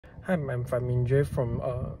Hi, I'm Faminjay from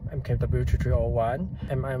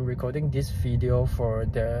MKW3301, and I'm recording this video for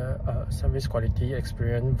the service quality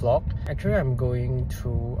experience vlog. Actually, I'm going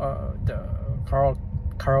to the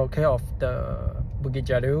karaoke of the Bukit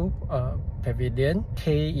Jalil Pavilion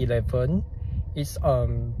K11. It's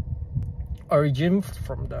origin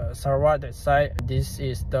from the Sarawak side. This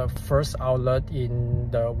is the first outlet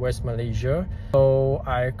in the West Malaysia. So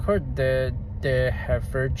I heard that they have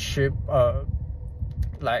very cheap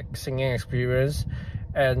like singing experience,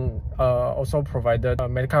 and also provided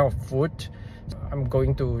many kind of food. I'm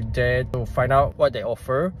going to there to find out what they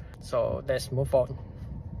offer. So let's move on.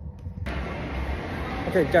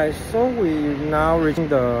 Okay guys, so we now reaching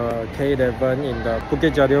the K11 in the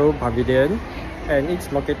Bukit Jalil Pavilion, and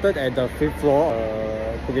it's located at the 5th floor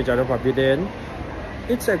Bukit Jalil Pavilion.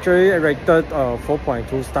 It's actually rated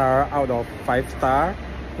 4.2 star out of 5 star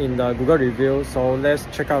in the Google review. So let's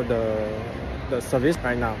check out the service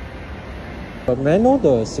right now. May I know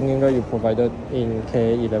the singing rate you provided in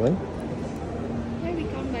K11? Here we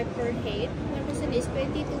count by per head. One person is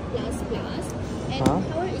 22 plus, and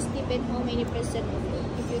hour is depend how many percent of it.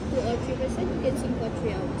 If you 2 or 3%, you can sing for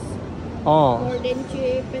 3 hours. Oh. More than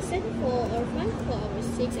 3%, 4 or 5, 4 hours.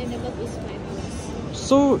 6 and above is 5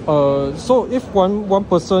 hours. So if one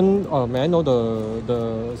person, may I know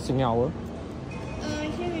the singing hour?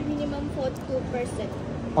 Here we minimum for 2%.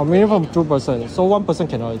 Oh, minimum 2%. So 1%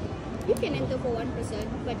 cannot. You can enter for 1%,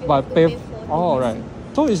 but you But have to pay pay for 2%. Oh, right.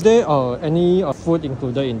 So is there any food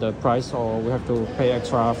included in the price, or we have to pay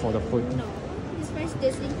extra for the food? No. This price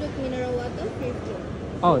does include mineral water, free flow.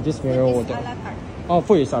 Oh, this mineral Food is water. a la carte. Oh,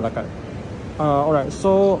 food is a la carte. Alright,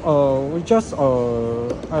 so we just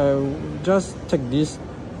I just take this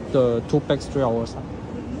the 2 packs 3 hours.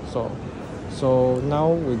 So now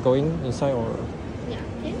we're going inside, or Yeah,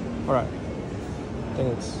 okay. alright.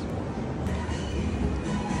 Thanks.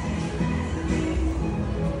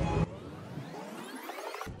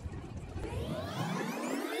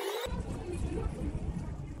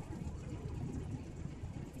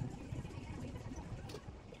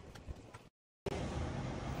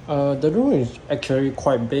 The room is actually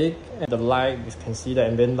quite big, and the light, you can see the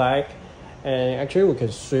ambient light, and actually we can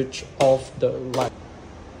switch off the light.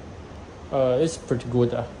 It's pretty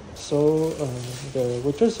good. So the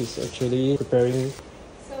waitress is actually preparing.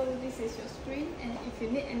 So this is your screen, and if you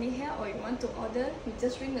need any help or you want to order, you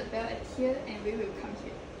just ring the bell at here and we will come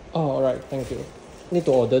here. Oh, alright, thank you. Need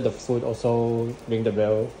to order the food, also ring the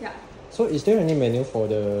bell. Yeah. So is there any menu for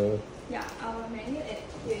the... Yeah, our menu at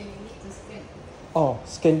here you need to scan. Oh,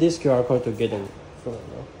 scan this QR code to get the food.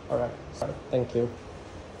 Alright, thank you.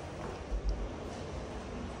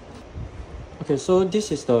 Okay, so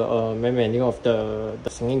this is the main menu of the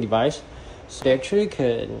singing device. So they actually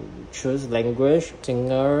can choose language,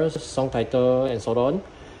 singers, song title, and so on.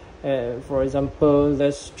 And for example,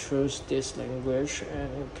 let's choose this language,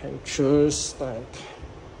 and you can choose like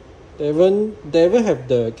they even have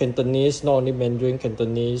the Cantonese, not only Mandarin,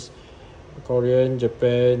 Cantonese, Korean,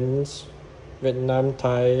 Japanese, Vietnam,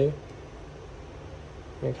 Thai,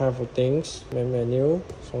 any kind of things. Main menu,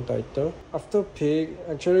 song title. After pick,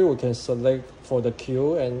 actually we can select for the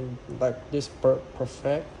queue, and like this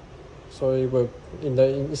perfect. So it will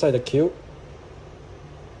inside the queue.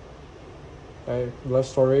 Like love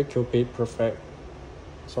story, Cupid, perfect.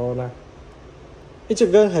 So now each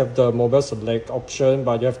of them have the mobile select option,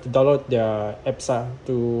 but you have to download their apps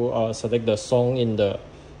to select the song in the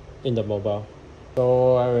mobile.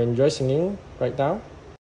 So I will enjoy singing right now.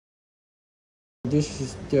 This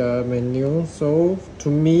is the menu. So to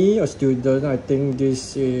me, a student, I think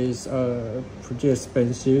this is pretty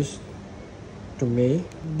expensive to me.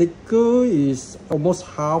 The girl is almost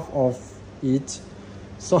half of it.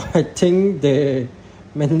 So I think they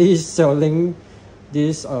mainly selling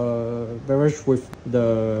this beverage with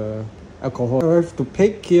the alcohol. We have to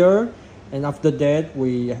pick here, and after that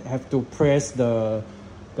we have to press the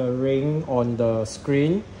ring on the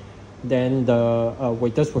screen. Then the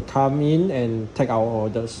waiters will come in and take our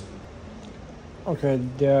orders. Okay,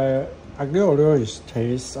 their aglio olio is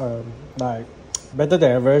tastes like better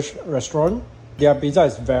than average restaurant. Their pizza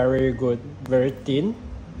is very good, very thin,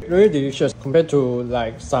 really delicious compared to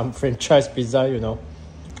like some franchise pizza, you know.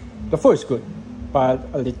 The food is good, but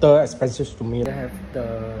a little expensive to me. They have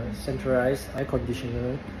the centralized air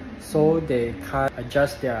conditioner, so they can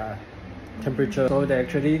adjust their temperature. So they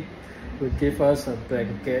actually will give us a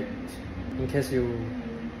blanket in case you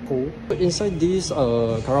cool. Inside this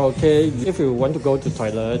karaoke, if you want to go to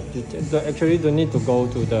toilet, you actually don't need to go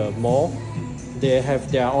to the mall. They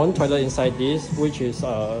have their own toilet inside this, which is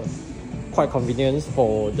quite convenient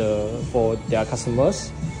for their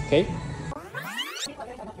customers. Okay.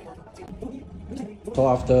 So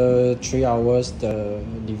after 3 hours, the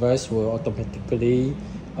device will automatically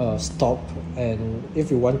stop, and if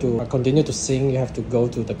you want to continue to sing, you have to go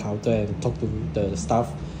to the counter and talk to the staff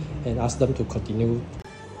and ask them to continue.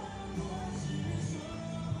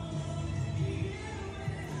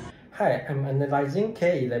 Hi, I'm analyzing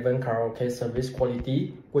K11 karaoke service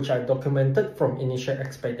quality, which I documented from initial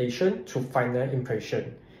expectation to final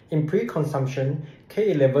impression. In pre-consumption,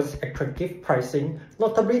 K11's attractive pricing,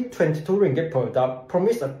 notably 22 ringgit per adult,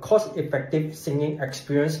 promised a cost-effective singing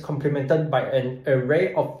experience complemented by an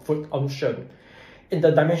array of food options. In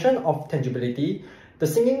the dimension of tangibility, the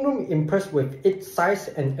singing room impressed with its size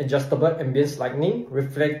and adjustable ambience lighting,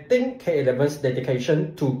 reflecting K11's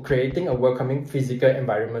dedication to creating a welcoming physical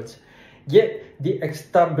environment. Yet, the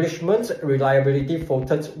establishment's reliability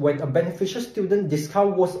faltered when a beneficial student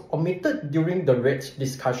discount was omitted during the rates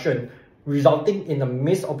discussion, resulting in a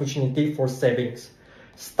missed opportunity for savings.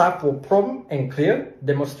 Staff were prompt and clear,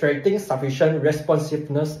 demonstrating sufficient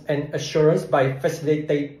responsiveness and assurance by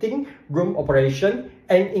facilitating room operation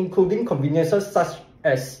and including conveniences such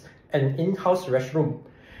as an in-house restroom.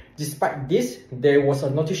 Despite this, there was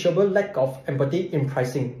a noticeable lack of empathy in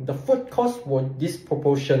pricing. The food costs were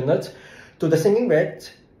disproportionate to the singing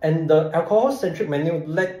rate, and the alcohol-centric menu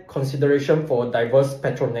lacked consideration for diverse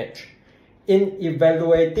patronage. In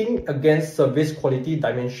evaluating against service quality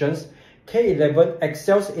dimensions, K11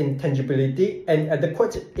 excels in tangibility and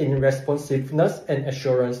adequate in responsiveness and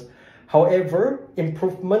assurance. However,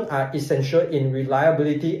 improvements are essential in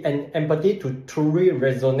reliability and empathy to truly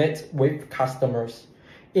resonate with customers.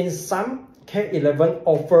 In sum, K11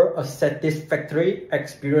 offers a satisfactory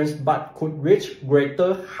experience but could reach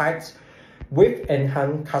greater heights with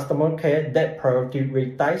enhanced customer care that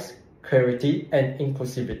prioritizes clarity and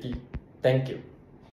inclusivity. Thank you.